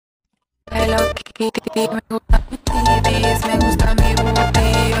Hello Kitty, me gusta mi titties, me gusta mi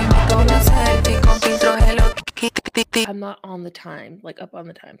booty. Hoy me tomé selfie con filtro Hello Kitty. I'm not on the time, like up on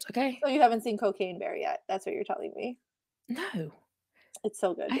the times, okay? So you haven't seen Cocaine Bear yet. That's what you're telling me. No, It's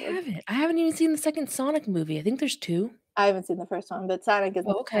so good, I dude. haven't. I haven't even seen the second Sonic movie. I think there's 2. I haven't seen the first one, but Sonic is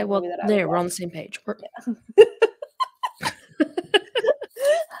Oh, the okay. kind of Well, movie that I would there, we're on watch. the same page.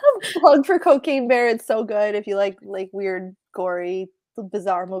 Plug for Cocaine Bear. It's so good if you like weird, gory,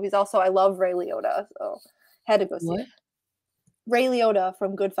 bizarre movies. Also, I love Ray Liotta, so had to go see What? it. Ray Liotta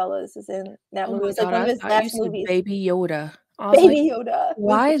from Goodfellas is in that Oh movie. my It's like god, one of I his thought you last said movies. Baby Yoda. I was Baby like, Yoda.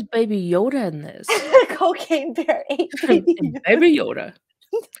 why is Baby Yoda in this? Cocaine Bear ate Baby Yoda. Baby Yoda.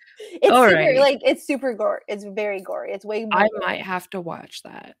 It's All super right. it's super gory. It's very gory. It's way more I gory. might have to watch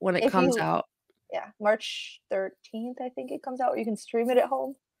that when it If comes you out. Yeah, March 13th, I think it comes out. You can stream it at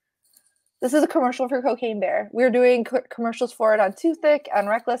home. This is a commercial for Cocaine Bear. We're doing commercials for it on Too Thick, on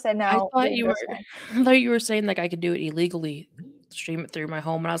Reckless, and I now thought you were Dangerous I thought you were saying like I could do it illegally, stream it through my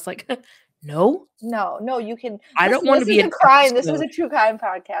home, and I was like, no, No, you can. I This don't want to be is an a crime. This is episode. a true crime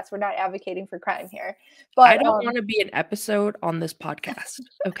podcast. We're not advocating for crime here, I but don't want to be an episode on this podcast.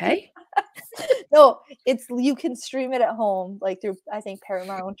 Okay. no, you can stream it at home, like through I think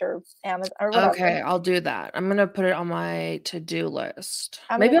Paramount or Amazon or whatever. Okay, I'll do that. I'm gonna put it on my to-do list.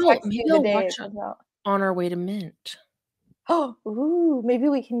 I'm Maybe gonna I'll text maybe you the I'll day watch it comes out. On Our Way to Mint. Oh, ooh, maybe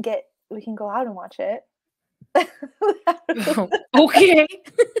we can go out and watch it. Okay.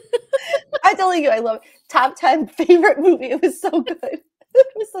 I'm telling you, I love it. Top 10 favorite movie. It was so good. It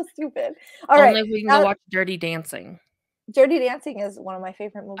was so stupid. All right, Only if we can go watch Dirty Dancing. Dirty Dancing is one of my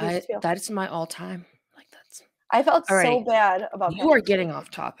favorite movies too. That is my all-time. Like that's I felt all so right. bad about You are getting off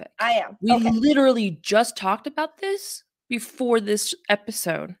topic. I am. We Okay. literally just talked about this before this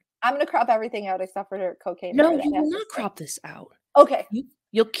episode. I'm gonna crop everything out except for Cocaine No, Bear. you will not crop this out. Okay.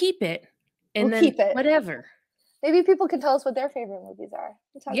 You'll keep it. And We'll then keep it. whatever. Maybe people can tell us what their favorite movies are.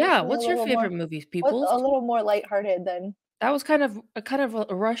 Yeah, what's your favorite movies, people? A little more lighthearted than That was kind of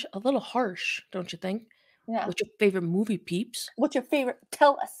a little harsh, don't you think? yeah. What's your favorite movie, peeps? What's your favorite?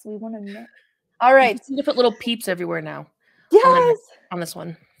 Tell us. We want to know. All right. You can put little peeps everywhere now. Yes. On this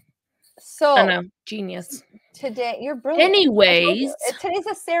one. So I know, genius. Today, you're brilliant. Anyways, today's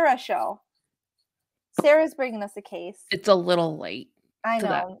a Sarah show. Sarah's bringing us a case. It's a little late. I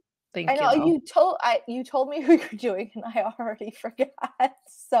know. I know. You told me who you're doing, and I already forgot.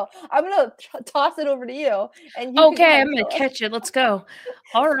 So I'm gonna toss it over to you. And you okay, I'm gonna catch it. Let's go.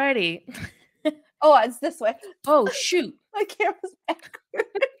 Alrighty. Oh, it's this way. Oh shoot! My camera's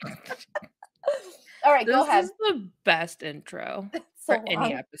backwards. All right, go ahead. This is the best intro for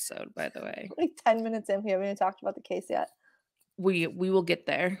any episode, by the way. Like 10 minutes in, we haven't even talked about the case yet. We will get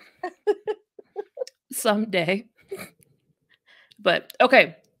there someday. But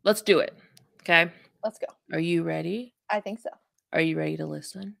okay, let's do it. Okay, let's go. Are you ready? I think so. Are you ready to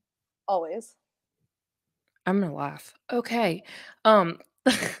listen? Always. I'm gonna laugh. Okay.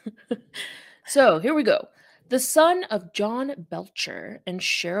 So here we go. The son of John Belcher and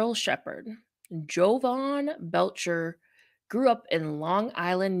Cheryl Shepard, Jovan Belcher grew up in Long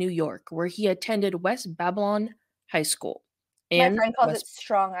Island, New York, where he attended West Babylon High School. My friend calls it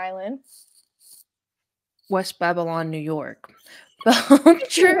Strong Island. West Babylon, New York.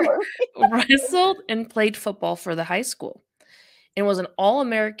 Belcher wrestled and played football for the high school and was an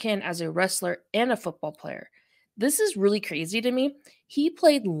All-American as a wrestler and a football player. This is really crazy to me. He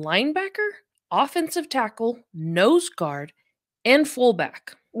played linebacker, offensive tackle, nose guard, and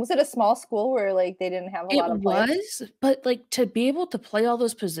fullback. Was it a small school where like they didn't have a lot of players? It was, but like to be able to play all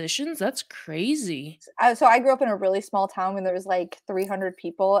those positions, that's crazy. So I grew up in a really small town when there was like 300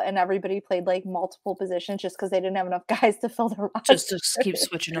 people and everybody played like multiple positions just because they didn't have enough guys to fill the roster. Just to keep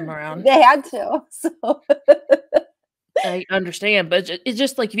switching them around. They had to. So I understand, but it's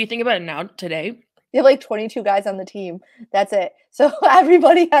just like if you think about it now today, you have like 22 guys on the team. That's it. So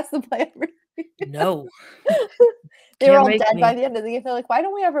everybody has to play everything. No. They were all dead by the end of the game. They're like, why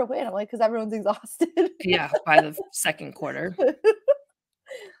don't we ever win? I'm like, because everyone's exhausted. Yeah, by the second quarter.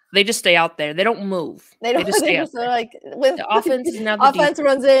 They just stay out there. They don't move. They just stay out there. Like, when the offense is now the offense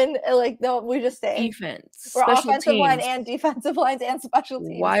runs in, and like, no, we just stay. Defense. We're offensive line and defensive lines and special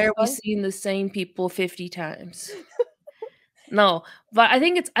teams. Why are we seeing the same people 50 times? No, but I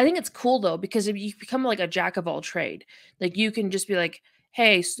think it's cool though, because if you become like a jack of all trade, like you can just be like,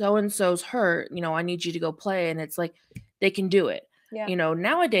 hey, so-and-so's hurt, I need you to go play. And it's like, they can do it. Yeah.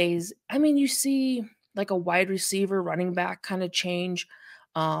 Nowadays, I mean, you see like a wide receiver, running back kind of change.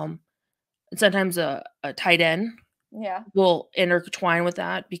 And sometimes a tight end will intertwine with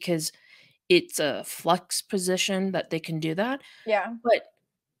that because it's a flex position that they can do that. Yeah. But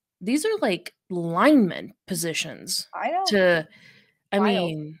these are like lineman positions. I know. I Wild.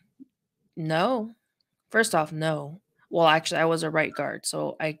 mean, no. First off, no. Well, actually, I was a right guard,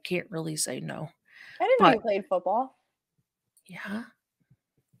 so I can't really say no. I didn't know But you played football. yeah.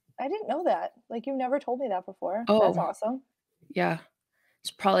 I didn't know that. Like, you've never told me that before. That's Oh, awesome. yeah. It's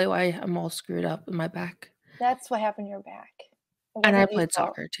probably why I'm all screwed up in my back. That's what happened to your back. It And I wasn't played E's fault.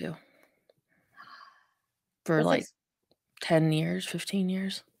 soccer too for That's like 10 years, 15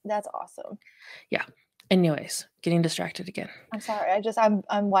 years. That's awesome. Yeah. Anyways, getting distracted again. I'm sorry.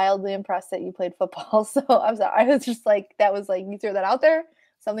 I'm wildly impressed that you played football. So I'm sorry. I was just like, that was like, you threw that out there.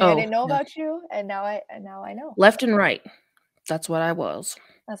 Something I Oh, didn't know yeah. about you, and now I know. Left and right. That's what I was.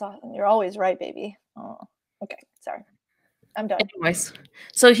 That's awesome. You're always right, baby. Oh, okay. Sorry. I'm done. Anyways,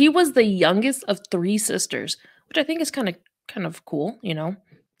 so he was the youngest of 3 sisters, which I think is kind of cool,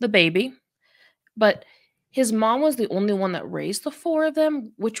 the baby. But his mom was the only one that raised the 4 of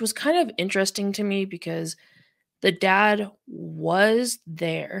them, which was kind of interesting to me because the dad was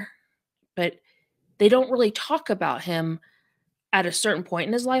there, but they don't really talk about him at a certain point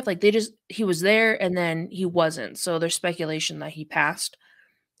in his life. Like he was there and then he wasn't. So there's speculation that he passed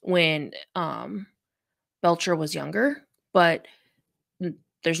when Belcher was younger, but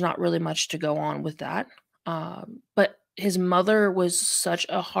there's not really much to go on with that. But his mother was such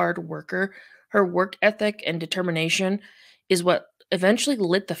a hard worker. Her work ethic and determination is what eventually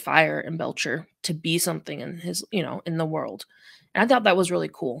lit the fire in Belcher to be something in his, in the world. And I thought that was really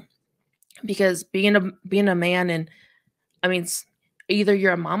cool because being a man, and I mean, either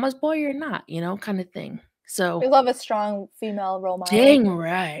you're a mama's boy or you're not, kind of thing. We So love a strong female role model. dang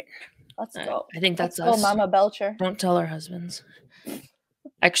right. Let's go. I think that's Let's us. go, Mama Belcher. Don't tell our husbands.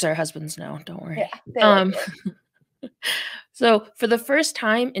 Actually, our husbands know. Don't worry. Yeah. They like it. So for the first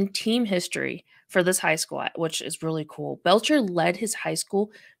time in team history for this high school, which is really cool, Belcher led his high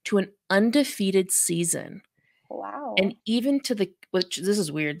school to an undefeated season. Wow. And even to which this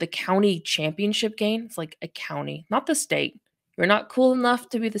is weird, the county championship game. It's like a county, not the state. You're not cool enough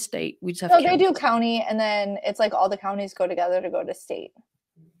to be the state. We just have No, they do county, and then it's like all the counties go together to go to state.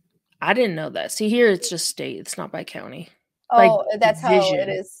 I didn't know that. See, here it's just state. It's not by county. Oh, that's division. how it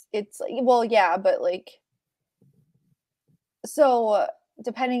is. It's like, well, yeah, but like, so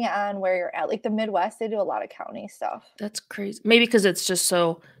depending on where you're at, like the Midwest, they do a lot of county stuff. That's crazy. Maybe because it's just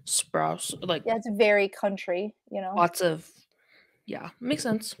so sprouse, like Yeah, it's very country, lots of, yeah, makes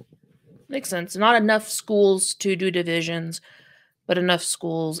sense. Makes sense. Not enough schools to do divisions, but enough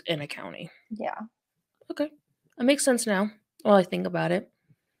schools in a county. Yeah. Okay. That makes sense now. Well, I think about it.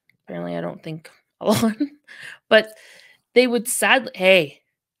 Apparently, I don't think a lot. But they would sadly, hey,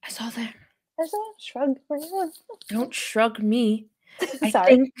 I saw that. There's a shrug for you. Don't shrug me. I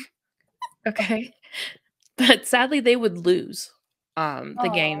Sorry. think. Okay. But sadly, they would lose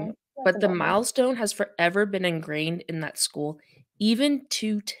the game. But the milestone has forever been ingrained in that school, even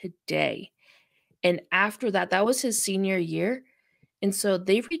to today. And after that, that was his senior year. And so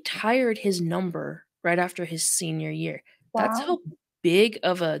they retired his number right after his senior year. Wow. That's how big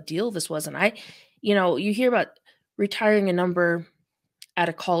of a deal this was. And you hear about retiring a number at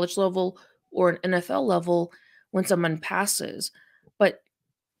a college level or an NFL level when someone passes. But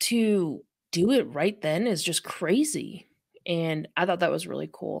to do it right then is just crazy. And I thought that was really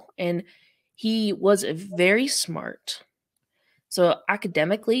cool. And he was very smart. So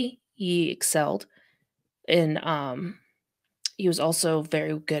academically, he excelled. And he was also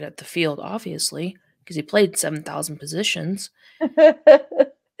very good at the field, obviously, because he played 7,000 positions.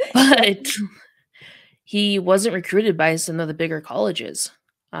 But he wasn't recruited by some of the bigger colleges.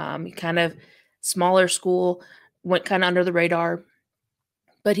 He kind of smaller school, went kind of under the radar.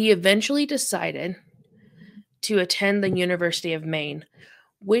 But he eventually decided to attend the University of Maine,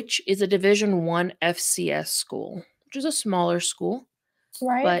 which is a Division I FCS school, which is a smaller school.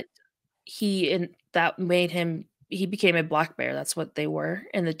 Right. But that made him, he became a Black Bear. That's what they were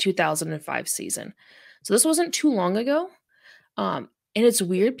in the 2005 season. So this wasn't too long ago. And it's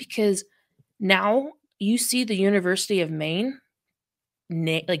weird because now you see the University of Maine,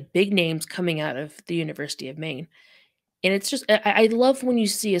 like big names coming out of the University of Maine. And it's just, I love when you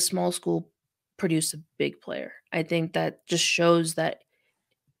see a small school produce a big player. I think that just shows that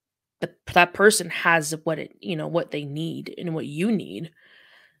that person has what they need and what you need.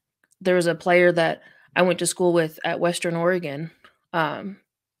 There was a player that I went to school with at Western Oregon.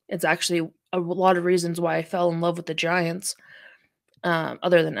 It's actually a lot of reasons why I fell in love with the Giants,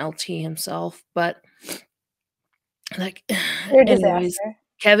 other than LT himself. But like, anyways,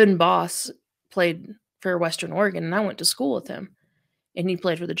 Kevin Boss played for Western Oregon, and I went to school with him, and he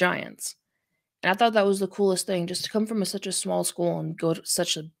played for the Giants. And I thought that was the coolest thing, just to come from such a small school and go to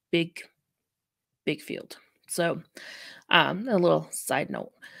such a big field. So, a little side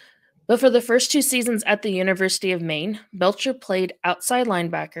note. But for the first 2 seasons at the University of Maine, Belcher played outside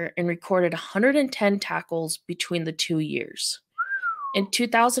linebacker and recorded 110 tackles between the 2 years. In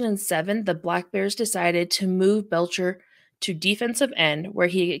 2007, the Black Bears decided to move Belcher to defensive end, where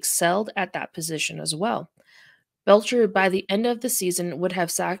he excelled at that position as well. Belcher, by the end of the season, would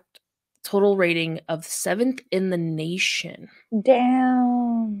have sacked total rating of 7th in the nation.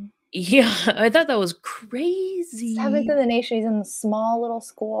 Damn. Yeah, I thought that was crazy. 7th in the nation. He's in a small little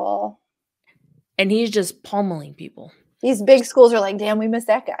school. And he's just pummeling people. These big schools are like, damn, we missed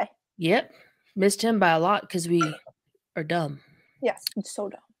that guy. Yep. Missed him by a lot because we are dumb. Yes, it's so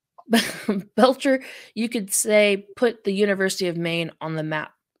dumb. Belcher, you could say, put the University of Maine on the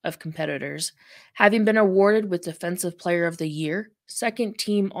map of competitors, having been awarded with Defensive Player of the Year, 2nd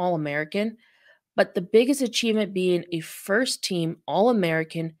team All-American, but the biggest achievement being a 1st team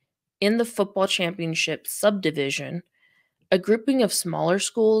All-American in the football championship subdivision, a grouping of smaller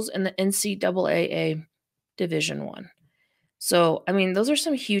schools in the NCAA Division I. So, I mean, those are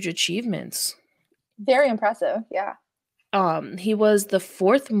some huge achievements. Very impressive, yeah. He was the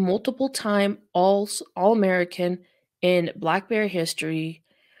 4th multiple-time All-American in Black Bear history,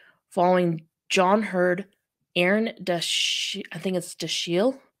 following John Hurd, Aaron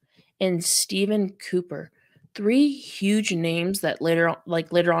Dashiell, and Stephen Cooper. 3 huge names that later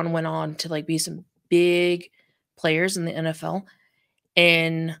on went on to be some big players in the NFL.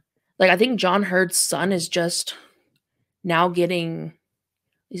 And I think John Hurd's son is just now getting,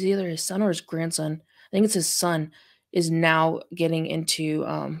 is either his son or his grandson. I think it's his son is now getting into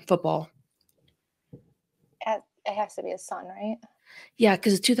football. It has to be his son, right? Yeah,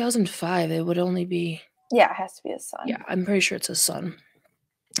 because it's 2005. It would only be. Yeah, it has to be his son. Yeah, I'm pretty sure it's his son.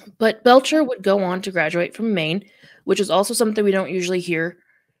 But Belcher would go on to graduate from Maine, which is also something we don't usually hear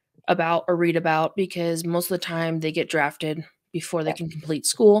about or read about because most of the time they get drafted before they can complete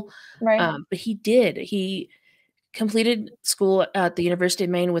school. Right. But he did. He completed school at the University of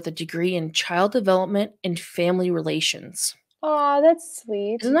Maine with a degree in child development and family relations. Oh, that's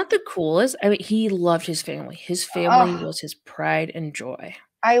sweet. Isn't that the coolest? I mean, he loved his family. His family was his pride and joy.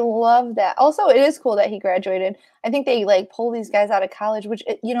 I love that. Also, it is cool that he graduated. I think they pull these guys out of college, which,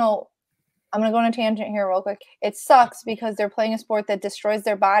 I'm going to go on a tangent here real quick. It sucks because they're playing a sport that destroys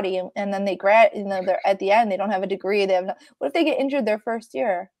their body, and then they're at the end, they don't have a degree. What if they get injured their first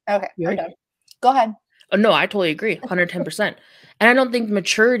year? Okay, I'm done. Go ahead. Oh, no, I totally agree. 110%. And I don't think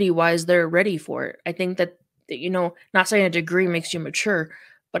maturity-wise they're ready for it. I think that, not saying a degree makes you mature,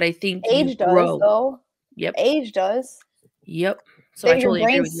 but I think age does, though. Yep. Age does. Yep. So I totally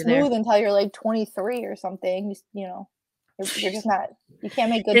agree with you there. Your brain's smooth until you're 23 or something. You're just not. You can't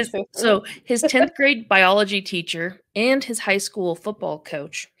make good choices. So his 10th grade biology teacher and his high school football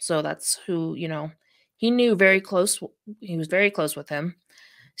coach. So that's who he knew very close. He was very close with him.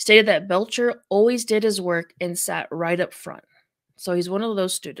 Stated that Belcher always did his work and sat right up front. So he's one of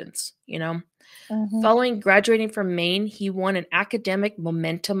those students. Mm-hmm. Following graduating from Maine, he won an academic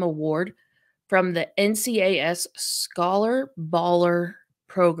momentum award from the NCAS Scholar Baller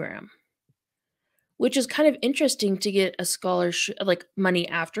program, which is kind of interesting to get a scholarship, money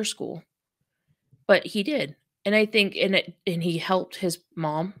after school. But he did. And I think, and he helped his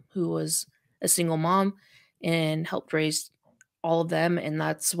mom, who was a single mom, and helped raise all of them. And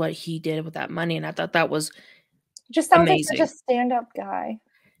that's what he did with that money. And I thought that was just sounds amazing. Like such a stand-up guy.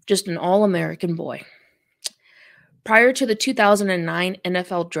 Just an all-American boy. Prior to the 2009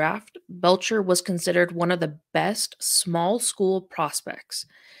 NFL draft, Belcher was considered one of the best small school prospects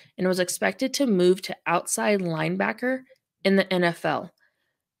and was expected to move to outside linebacker in the NFL.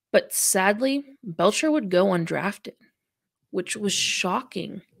 But sadly, Belcher would go undrafted, which was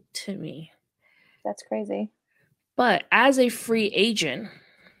shocking to me. That's crazy. But as a free agent,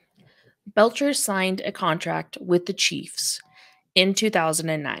 Belcher signed a contract with the Chiefs in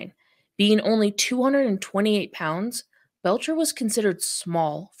 2009. Being only 228 pounds, Belcher was considered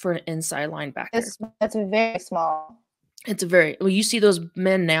small for an inside linebacker. That's very small. It's you see those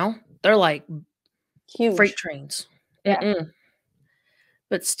men now, they're like huge freight trains. Yeah.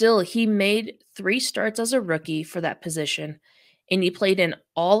 But still, he made 3 starts as a rookie for that position, and he played in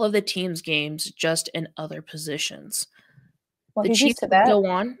all of the team's games, just in other positions. Well, the Chiefs would go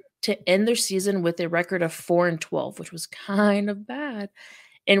on to end their season with a record of 4-12, which was kind of bad,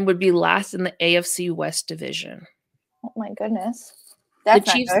 and would be last in the AFC West division. Oh my goodness. That's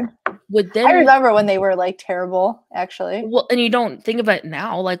the Chiefs not good. Would then, I remember when they were terrible, actually. Well, and you don't think about it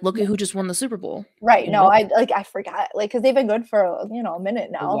now. Look at who just won the Super Bowl. Right. No, I forgot. Because they've been good for a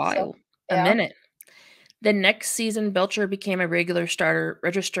minute now. A while. So, a minute. The next season, Belcher became a regular starter,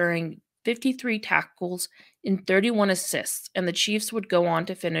 registering 53 tackles and 31 assists, and the Chiefs would go on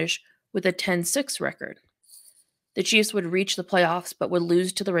to finish with a 10-6 record. The Chiefs would reach the playoffs, but would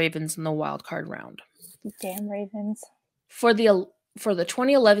lose to the Ravens in the wild card round. Damn Ravens. For the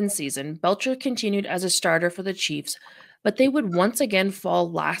 2011 season, Belcher continued as a starter for the Chiefs, but they would once again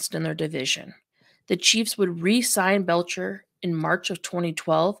fall last in their division. The Chiefs would re-sign Belcher in March of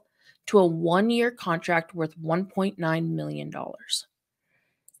 2012 to a one-year contract worth $1.9 million.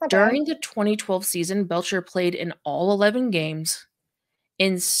 During the 2012 season, Belcher played in all 11 games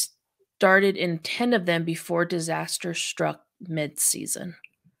and started in 10 of them before disaster struck mid-season.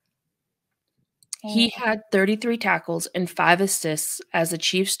 He had 33 tackles and 5 assists as the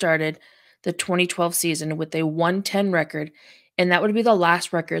Chiefs started the 2012 season with a 1-10 record, and that would be the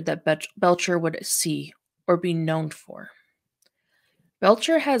last record that Belcher would see or be known for.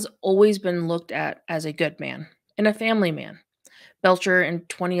 Belcher has always been looked at as a good man and a family man. Belcher in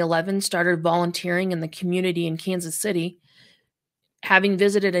 2011 started volunteering in the community in Kansas City, having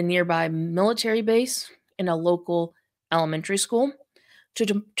visited a nearby military base and a local elementary school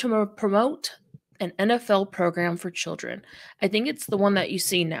to promote an NFL program for children. I think it's the one that you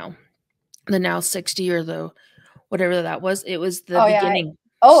see now, the Now 60 or the whatever that was. It was the beginning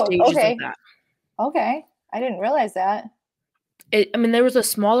stages of that. Okay. I didn't realize that. There was a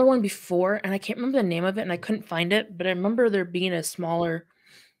smaller one before, and I can't remember the name of it, and I couldn't find it, but I remember there being a smaller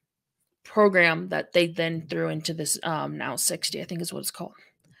program that they then threw into this Now 60, I think is what it's called.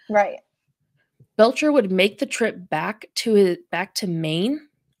 Right. Belcher would make the trip back to Maine,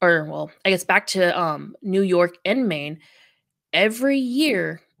 or well, I guess back to New York and Maine every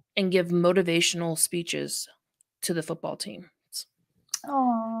year and give motivational speeches to the football teams.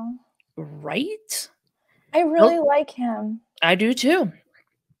 Oh, right? I really like him. I do too.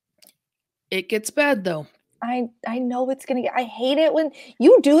 It gets bad though. I know it's gonna get. I hate it when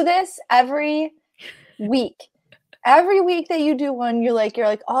you do this every week. Every week that you do one, you're like,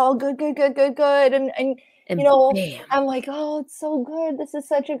 oh, good, and you know, bam. I'm like, oh, it's so good. This is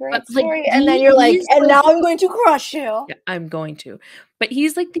such a great story. And then you're like, and now I'm going to crush you. Yeah, I'm going to. But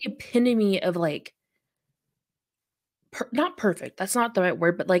he's like the epitome of like, not perfect. That's not the right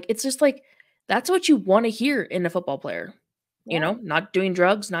word, but like, it's just like, that's what you want to hear in a football player. Yeah. You know, not doing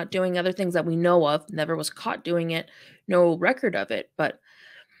drugs, not doing other things that we know of, never was caught doing it, no record of it. But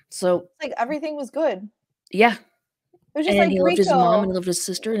so. Like everything was good. Yeah. It was just like he Rico. Loved his mom and he loved his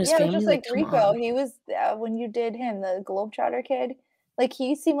sister and his family. It was just like Rico. He was when you did him, the Globetrotter kid. Like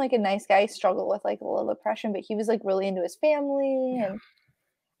he seemed like a nice guy. He struggled with like a little depression, but he was like really into his family. Yeah.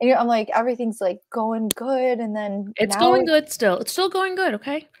 And I'm like, everything's like going good, and then it's going good still. It's still going good.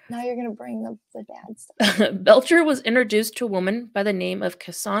 Okay. Now you're gonna bring the bad stuff. Belcher was introduced to a woman by the name of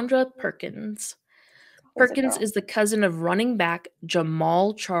Kasandra Perkins. Perkins is the cousin of running back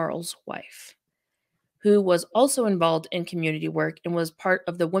Jamal Charles' wife, who was also involved in community work and was part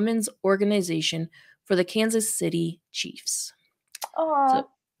of the women's organization for the Kansas City Chiefs. So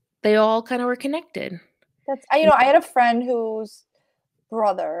they all kind of were connected. That's I had a friend whose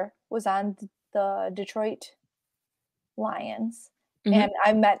brother was on the Detroit Lions, and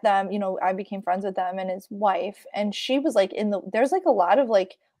I met them. I became friends with them and his wife, and she was like there's like a lot of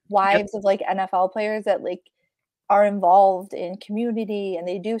like wives of like NFL players that like are involved in community and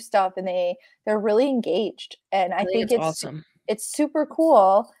they do stuff and they're really engaged, and I think it's awesome. It's super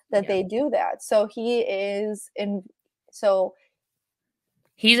cool that they do that. So he's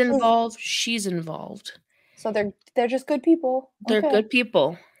involved, she's involved. So they're just good people. They're good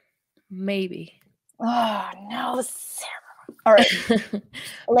people. Maybe. Oh no, Sarah. All right.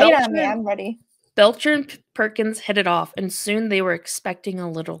 Lay on me, I'm ready. Belcher and Perkins hit it off, and soon they were expecting a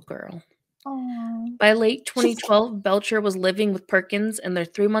little girl. Aww. By late 2012, Belcher was living with Perkins and their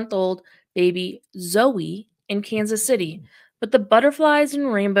 3-month-old baby, Zoe, in Kansas City. But the butterflies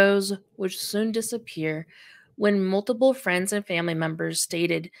and rainbows would soon disappear when multiple friends and family members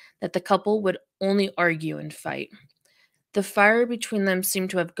stated that the couple would only argue and fight. The fire between them seemed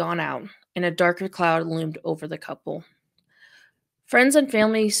to have gone out, and a darker cloud loomed over the couple. Friends and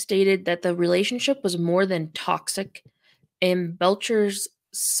family stated that the relationship was more than toxic, and Belcher's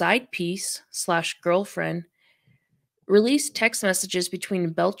side piece / girlfriend released text messages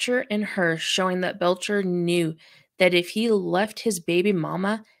between Belcher and her showing that Belcher knew that if he left his baby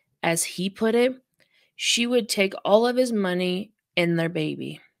mama, as he put it, she would take all of his money and their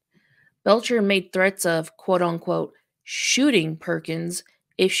baby. Belcher made threats of, quote unquote, shooting Perkins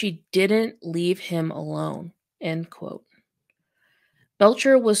if she didn't leave him alone, end quote.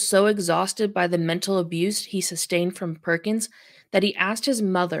 Belcher was so exhausted by the mental abuse he sustained from Perkins that he asked his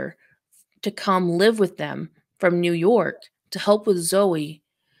mother to come live with them from New York to help with Zoe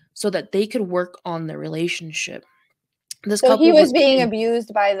so that they could work on their relationship. This So couple he was being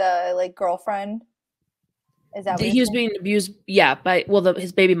abused by the like girlfriend. Is that what he was being abused, yeah, by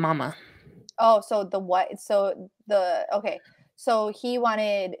his baby mama. Oh, so the what? So the okay. So he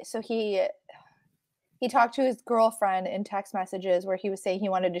wanted. So he talked to his girlfriend in text messages where he was saying he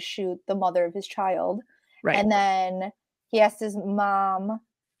wanted to shoot the mother of his child, Right. and then he asked his mom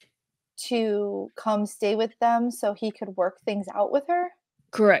to come stay with them so he could work things out with her.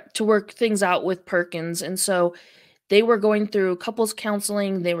 Correct, to work things out with Perkins, and so they were going through couples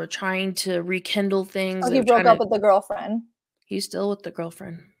counseling. They were trying to rekindle things. Oh, he broke up with the girlfriend. He's still with the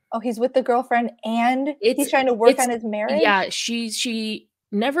girlfriend. Oh, he's with the girlfriend, and he's trying to work on his marriage. Yeah, she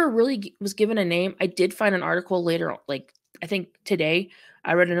never really was given a name. I did find an article later, like I think today,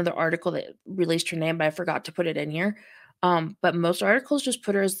 I read another article that released her name, but I forgot to put it in here. But most articles just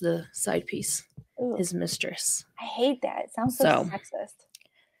put her as the side piece, his mistress. I hate that. It sounds so sexist.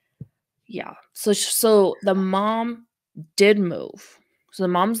 Yeah. So the mom did move. So the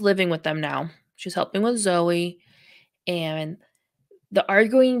mom's living with them now. She's helping with Zoe, and the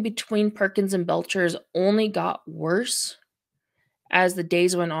arguing between Perkins and Belcher's only got worse as the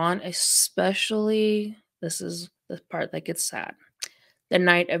days went on, especially, this is the part that gets sad, the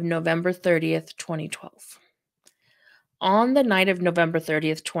night of November 30th, 2012. On the night of November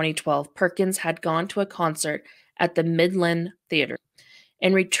 30th, 2012, Perkins had gone to a concert at the Midland Theater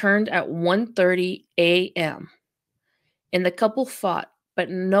and returned at 1:30 a.m. And the couple fought, but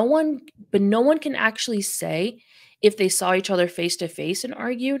no one can actually say if they saw each other face to face and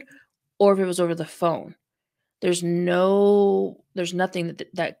argued or if it was over the phone. There's nothing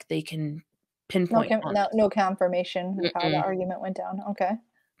that they can pinpoint. No confirmation of how the argument went down. Okay.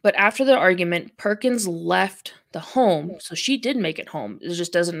 But after the argument, Perkins left the home, so she did make it home. It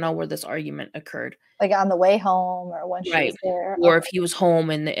just doesn't know where this argument occurred. Like on the way home or when she was there. Or if he was home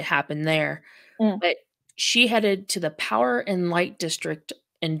and it happened there. But she headed to the Power and Light District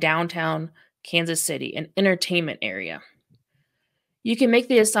in downtown Kansas City, an entertainment area. You can make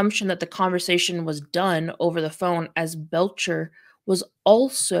the assumption that the conversation was done over the phone as Belcher was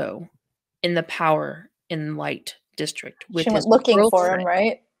also in the Power and Light District with his looking girlfriend. for him,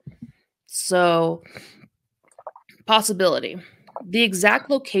 right? So, possibility. The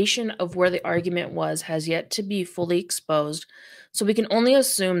exact location of where the argument was has yet to be fully exposed, so we can only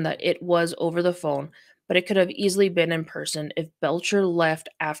assume that it was over the phone, but it could have easily been in person if Belcher left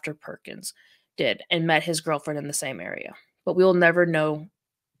after Perkins did and met his girlfriend in the same area. But we will never know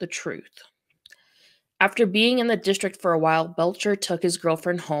the truth. After being in the district for a while, Belcher took his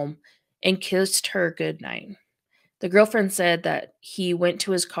girlfriend home and kissed her goodnight. The girlfriend said that he went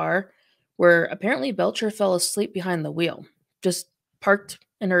to his car, where apparently Belcher fell asleep behind the wheel, just parked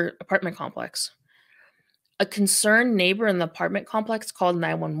in her apartment complex. A concerned neighbor in the apartment complex called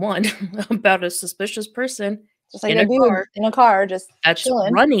 911 about a suspicious person just like in a car, just that's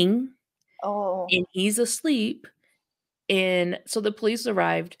chilling. Running. Oh, and he's asleep. And so the police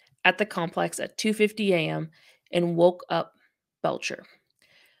arrived at the complex at 2:50 a.m. and woke up Belcher.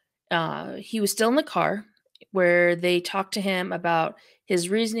 He was still in the car, where they talked to him about his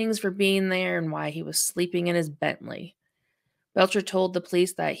reasonings for being there and why he was sleeping in his Bentley. Belcher told the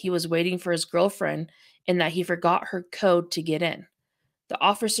police that he was waiting for his girlfriend and that he forgot her code to get in. The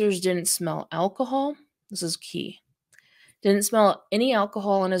officers didn't smell alcohol. This is key. Didn't smell any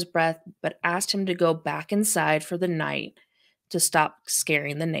alcohol in his breath, but asked him to go back inside for the night to stop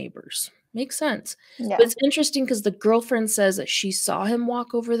scaring the neighbors. Makes sense. Yeah. But it's interesting because the girlfriend says that she saw him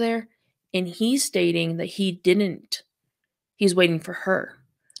walk over there, and he's stating that he didn't. He's waiting for her.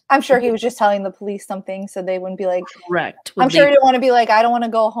 I'm sure he was just telling the police something so they wouldn't be like, correct. I'm sure he didn't want to be like, I don't want to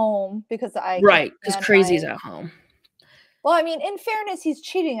go home because right, because Crazy's at home. Well, I mean, in fairness, he's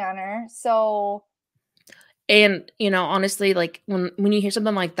cheating on her, so. And, honestly, like, when you hear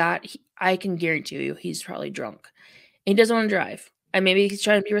something like that, I can guarantee you he's probably drunk. He doesn't want to drive. And maybe he's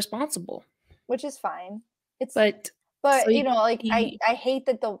trying to be responsible. Which is fine. But so I hate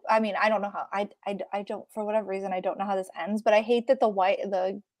that I don't know how, I don't, for whatever reason, I don't know how this ends, but I hate that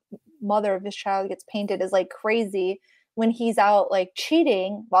the mother of his child gets painted as, like, crazy when he's out, like,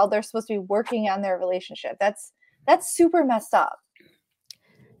 cheating while they're supposed to be working on their relationship. That's super messed up.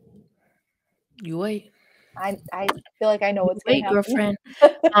 You wait. I feel like I know what's going to happen.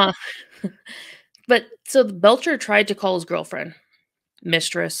 Girlfriend. But so Belcher tried to call his girlfriend,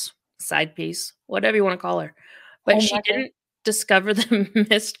 mistress, side piece, whatever you want to call her. But she didn't discover the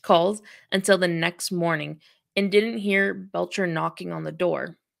missed calls until the next morning and didn't hear Belcher knocking on the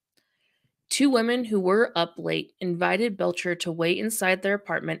door. 2 women who were up late invited Belcher to wait inside their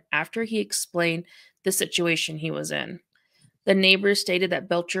apartment after he explained the situation he was in. The neighbors stated that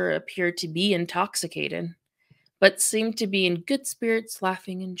Belcher appeared to be intoxicated, but seemed to be in good spirits,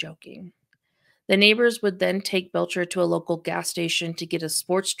 laughing and joking. The neighbors would then take Belcher to a local gas station to get a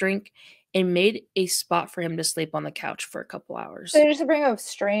sports drink and made a spot for him to sleep on the couch for a couple hours. So they just bring a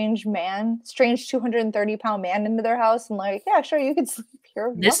strange 230-pound man into their house and like, yeah, sure, you can sleep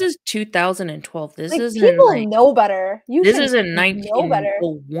here. This is 2012. This like, isn't people like know better. this isn't know better.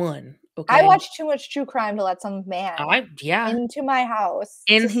 1901. Okay. I watch too much true crime to let some man Yeah. into my house.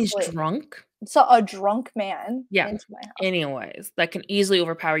 And to he's sleep. drunk. So a drunk man Yeah. into my house. Anyways, that can easily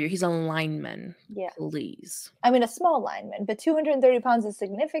overpower you. He's a lineman. Yeah. Please. I mean, a small lineman, but 230 pounds is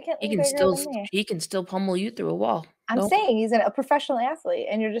significantly bigger than me. He can still pummel you through a wall. I'm saying he's a professional athlete,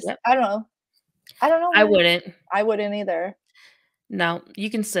 and you're just, Yep. I don't know. I wouldn't. I wouldn't either. No, you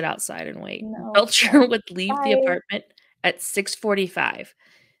can sit outside and wait. No, Belcher would leave the Bye. apartment at 6:45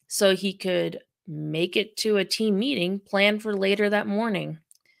 so he could make it to a team meeting planned for later that morning.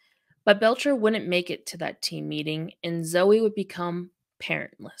 But Belcher wouldn't make it to that team meeting, and Zoe would become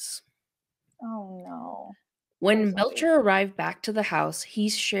parentless. Oh, no. When Belcher arrived back to the house, he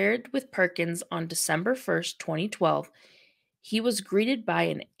shared with Perkins on December 1st, 2012. He was greeted by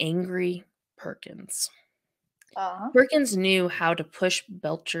an angry Perkins. Perkins knew how to push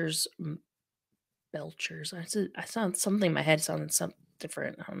Belcher's. I sound something in my head sounded something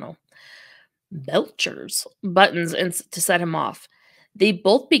different. I don't know. Belcher's buttons to set him off. They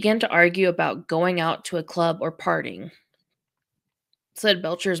both began to argue about going out to a club or partying, said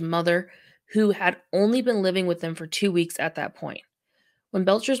Belcher's mother, who had only been living with them for 2 weeks at that point. When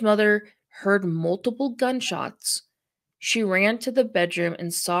Belcher's mother heard multiple gunshots, she ran to the bedroom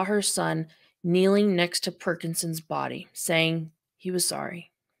and saw her son kneeling next to Perkinson's body, saying he was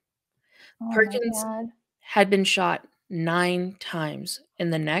sorry. Perkins had been shot 9 times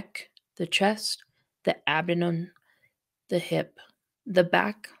in the neck, the chest, the abdomen, the hip, the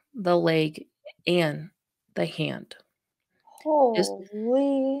back, the leg, and the hand.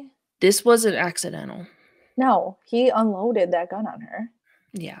 Holy. This wasn't accidental. No, he unloaded that gun on her.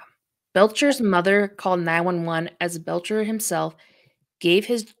 Yeah. Belcher's mother called 911 as Belcher himself gave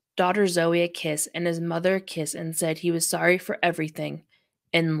his daughter Zoe a kiss and his mother a kiss and said he was sorry for everything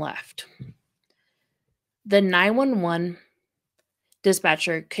and left. The 911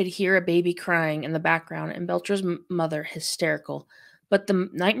 dispatcher could hear a baby crying in the background and Belcher's mother hysterical, but the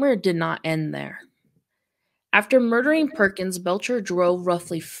nightmare did not end there. After murdering Perkins, Belcher drove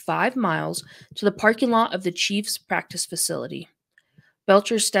roughly 5 miles to the parking lot of the Chiefs' practice facility.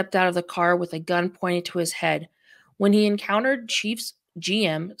 Belcher stepped out of the car with a gun pointed to his head when he encountered Chiefs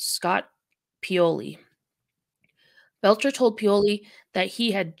GM Scott Pioli. Belcher told Pioli that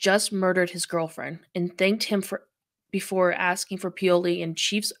he had just murdered his girlfriend and thanked him before asking for Pioli and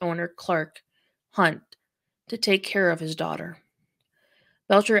Chiefs owner Clark Hunt to take care of his daughter.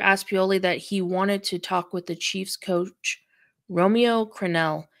 Belcher asked Pioli that he wanted to talk with the Chiefs coach Romeo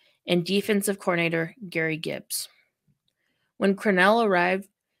Crennel and defensive coordinator Gary Gibbs. When Crennel arrived,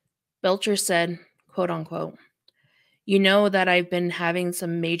 Belcher said, quote unquote, "You know that I've been having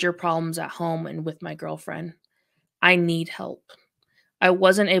some major problems at home and with my girlfriend. I need help. I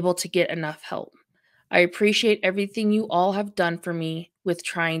wasn't able to get enough help. I appreciate everything you all have done for me with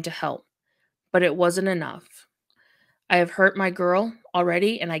trying to help, but it wasn't enough. I have hurt my girl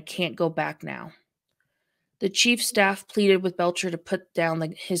already and I can't go back now." The chief staff pleaded with Belcher to put down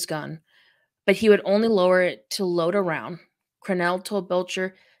his gun, but he would only lower it to load a round. Crennel told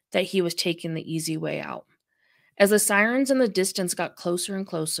Belcher that he was taking the easy way out. As the sirens in the distance got closer and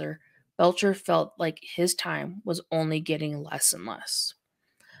closer, Belcher felt like his time was only getting less and less.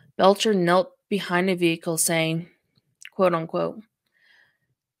 Belcher knelt behind a vehicle saying, quote unquote,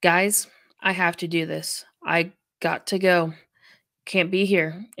 "Guys, I have to do this. I got to go. Can't be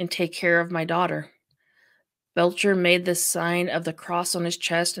here and take care of my daughter." Belcher made the sign of the cross on his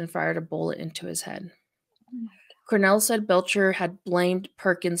chest and fired a bullet into his head. Crennel said Belcher had blamed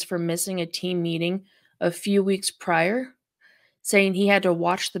Perkins for missing a team meeting a few weeks prior, saying he had to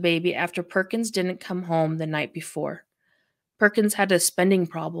watch the baby after Perkins didn't come home the night before. Perkins had a spending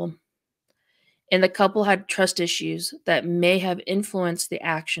problem, and the couple had trust issues that may have influenced the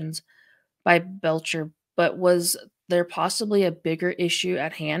actions by Belcher, but was there possibly a bigger issue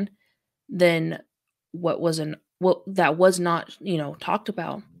at hand than what that was not, talked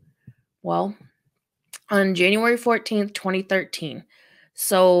about? Well, on January 14th, 2013,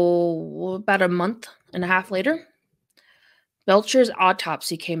 so about a month and a half later, Belcher's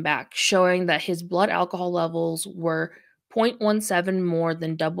autopsy came back, showing that his blood alcohol levels were 0.17 more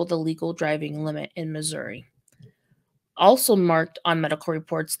than double the legal driving limit in Missouri. Also marked on medical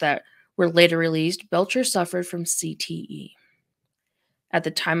reports that were later released, Belcher suffered from CTE at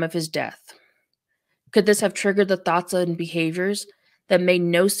the time of his death. Could this have triggered the thoughts and behaviors that made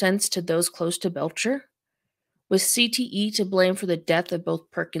no sense to those close to Belcher? Was CTE to blame for the death of both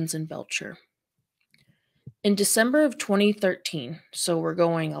Perkins and Belcher? In December of 2013, so we're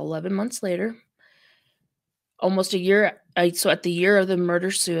going 11 months later, almost a year, so at the year of the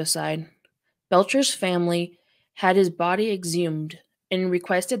murder-suicide, Belcher's family had his body exhumed and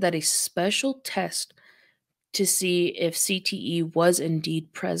requested that a special test to see if CTE was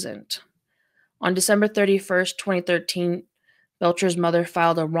indeed present. On December 31st, 2013, Belcher's mother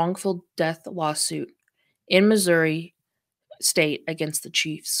filed a wrongful death lawsuit in Missouri State against the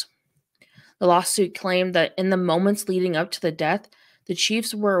Chiefs. The lawsuit claimed that in the moments leading up to the death, the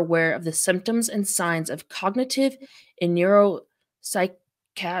Chiefs were aware of the symptoms and signs of cognitive and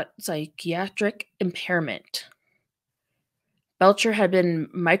neuropsychiatric impairment. Belcher had been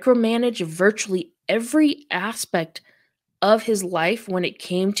micromanaged virtually every aspect of his life when it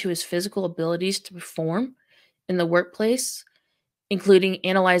came to his physical abilities to perform in the workplace, including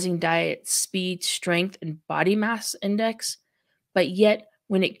analyzing diet, speed, strength, and body mass index. But yet,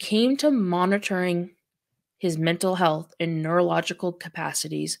 when it came to monitoring his mental health and neurological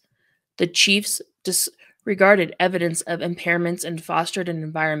capacities, the Chiefs disregarded evidence of impairments and fostered an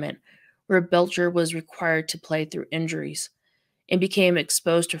environment where Belcher was required to play through injuries and became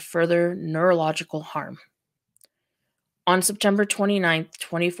exposed to further neurological harm. On September 29,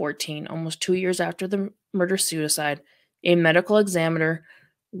 2014, almost 2 years after the murder-suicide, a medical examiner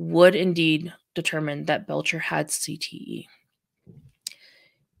would indeed determine that Belcher had CTE.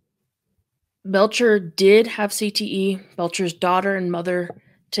 Belcher did have CTE. Belcher's daughter and mother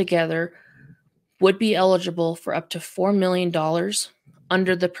together would be eligible for up to $4 million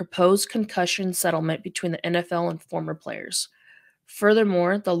under the proposed concussion settlement between the NFL and former players.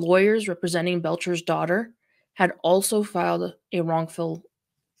 Furthermore, the lawyers representing Belcher's daughter had also filed a wrongful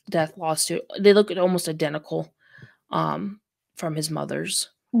death lawsuit. They look almost identical from his mother's.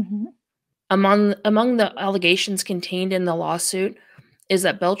 Mm-hmm. Among the allegations contained in the lawsuit is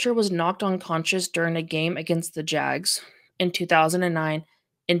that Belcher was knocked unconscious during a game against the Jags in 2009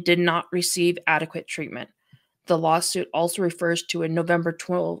 and did not receive adequate treatment. The lawsuit also refers to a November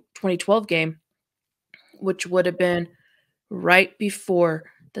 2012 game, which would have been right before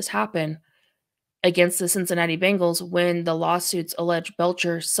this happened, against the Cincinnati Bengals, when the lawsuits allege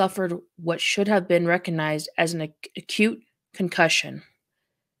Belcher suffered what should have been recognized as an acute concussion.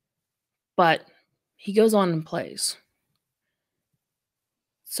 But he goes on and plays.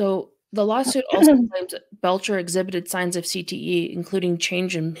 So the lawsuit also claims that Belcher exhibited signs of CTE, including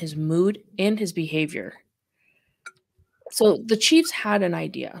change in his mood and his behavior. So the Chiefs had an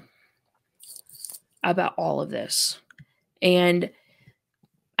idea about all of this. And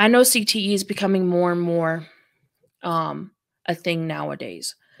I know CTE is becoming more and more a thing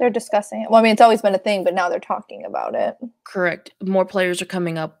nowadays. They're discussing it. Well, I mean, it's always been a thing, but now they're talking about it. Correct. More players are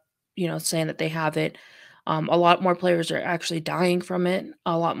coming up, saying that they have it. A lot more players are actually dying from it.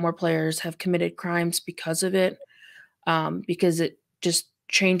 A lot more players have committed crimes because of it, because it just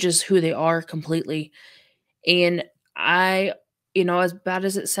changes who they are completely. And as bad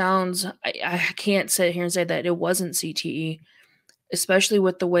as it sounds, I can't sit here and say that it wasn't CTE, especially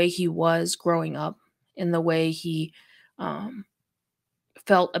with the way he was growing up and the way he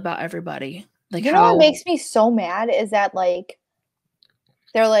felt about everybody. Like, what makes me so mad is that, like,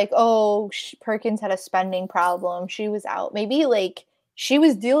 they're like, oh, Perkins had a spending problem. She was out. Maybe, like, she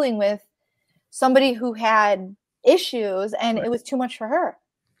was dealing with somebody who had issues and Right. It was too much for her,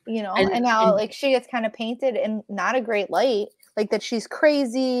 and now, like, she gets kind of painted in not a great light, like that she's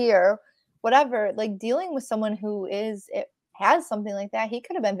crazy or whatever. Like, dealing with someone who has something like that, he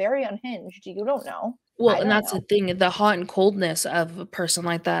could have been very unhinged. You don't know. Well, and that's the thing, the hot and coldness of a person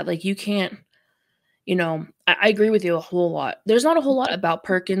like that. Like, you can't, I agree with you a whole lot. There's not a whole lot about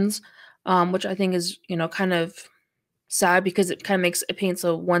Perkins, which I think is, kind of sad because it kind of paints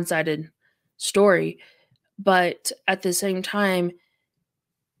a one-sided story. But at the same time,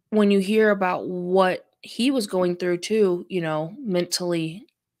 when you hear about what he was going through too, mentally.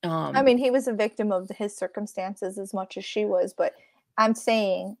 I mean, he was a victim of his circumstances as much as she was, but I'm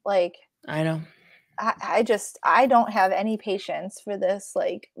saying, like, I know. I don't have any patience for this,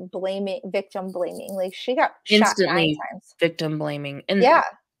 like, victim blaming. Like, she got Instantly shot 9 times. Victim blaming. And yeah.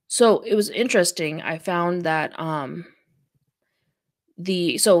 So it was interesting. I found that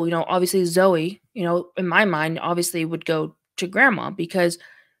obviously Zoe, in my mind, obviously would go to grandma because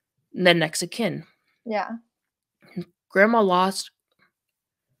the next of kin. Yeah. grandma lost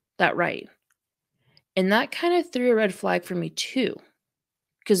that right. And that kind of threw a red flag for me too.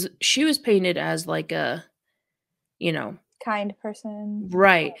 Because she was painted as like a, kind person.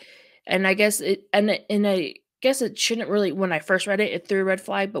 right. And I guess I guess it shouldn't really, when I first read it, it threw a red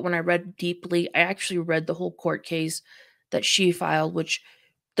flag. But when I read deeply, I actually read the whole court case that she filed, which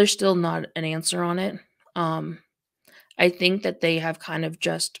there's still not an answer on it. I think that they have kind of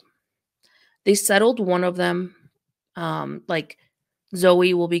they settled one of them. Like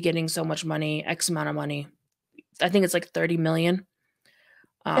Zoe will be getting so much money, X amount of money. I think it's like 30 million.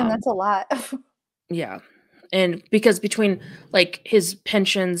 And that's a lot. Yeah. And because between like his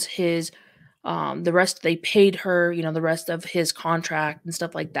pensions, his the rest they paid her, the rest of his contract and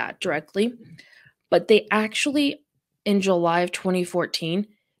stuff like that directly. But they actually in July of 2014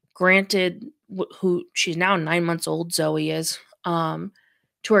 granted who she's now 9 months old, Zoe is, to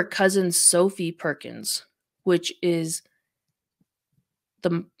her cousin Sophie Perkins, which is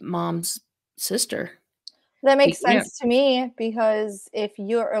the mom's sister. That makes sense to me, because if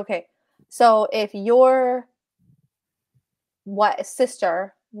your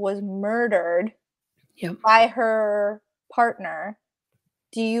sister was murdered by her partner,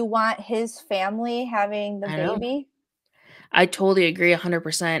 do you want his family having the baby? I totally agree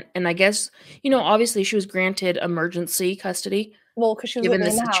 100%. And I guess, obviously she was granted emergency custody. Well, because she was given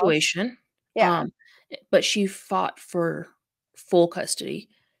living the in the situation. house. Yeah. But she fought for full custody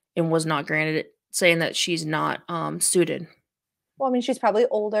and was not granted it, saying that she's not suited. Well, I mean, she's probably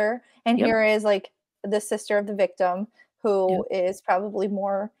older. And here is like the sister of the victim who is probably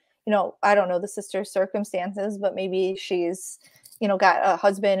more, I don't know the sister's circumstances, but maybe she's, got a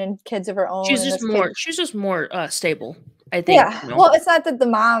husband and kids of her own. She's just more stable, I think. Yeah. Well, it's not that the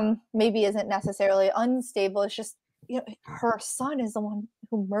mom maybe isn't necessarily unstable. It's just, her son is the one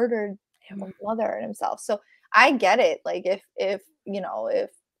who murdered the mother and himself. So I get it. Like if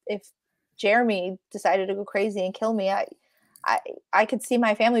Jeremy decided to go crazy and kill me, I could see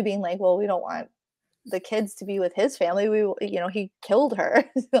my family being like, well, we don't want the kids to be with his family. He killed her.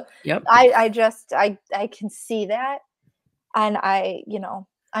 Yep. I can see that. And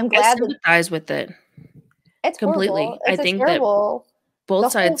I'm glad I sympathize with it. It's completely. Horrible. It's I think terrible, that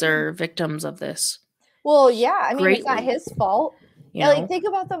both sides are victims of this. Well, yeah. I mean, greatly. It's not his fault. Like, think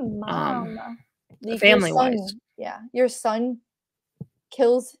about the mom. Family-wise. Yeah. Your son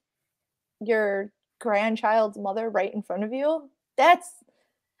kills your grandchild's mother right in front of you. That's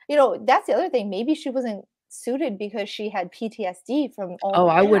the other thing. Maybe she wasn't suited because she had PTSD from all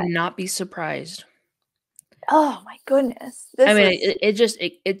I would not be surprised. Oh my goodness.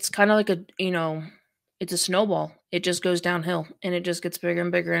 It's kind of like it's a snowball. It just goes downhill and it just gets bigger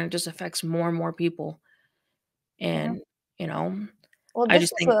and bigger and it just affects more and more people. And, well,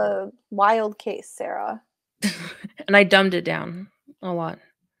 this is a wild case, Sarah. And I dumbed it down a lot.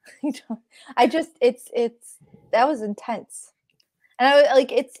 That was intense. And I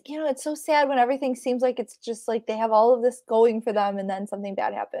like, it's so sad when everything seems like it's just like they have all of this going for them and then something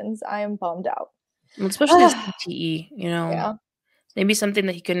bad happens. I am bummed out. Well, especially CTE, maybe something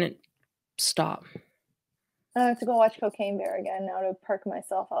that he couldn't stop. I have to go watch Cocaine Bear again now to perk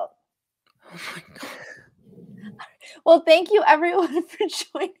myself up. Oh my God. Well, thank you everyone for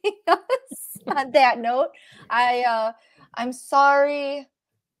joining us on that note. I'm sorry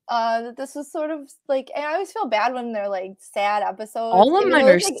that this was sort of like, and I always feel bad when they're like sad episodes. All of mine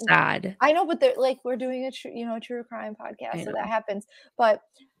are sad. I know, but they're like, we're doing a true crime podcast, so that happens. But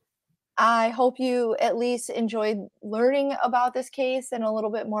I hope you at least enjoyed learning about this case and a little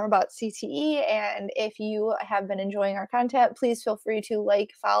bit more about CTE. And if you have been enjoying our content, please feel free to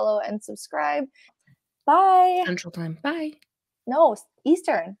like, follow, and subscribe. Bye. Central Time. Bye. No,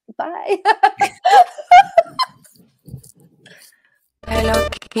 Eastern. Bye. Hello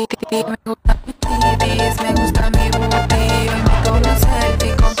Kitty, me gusta mi tibis, me gusta mi booty.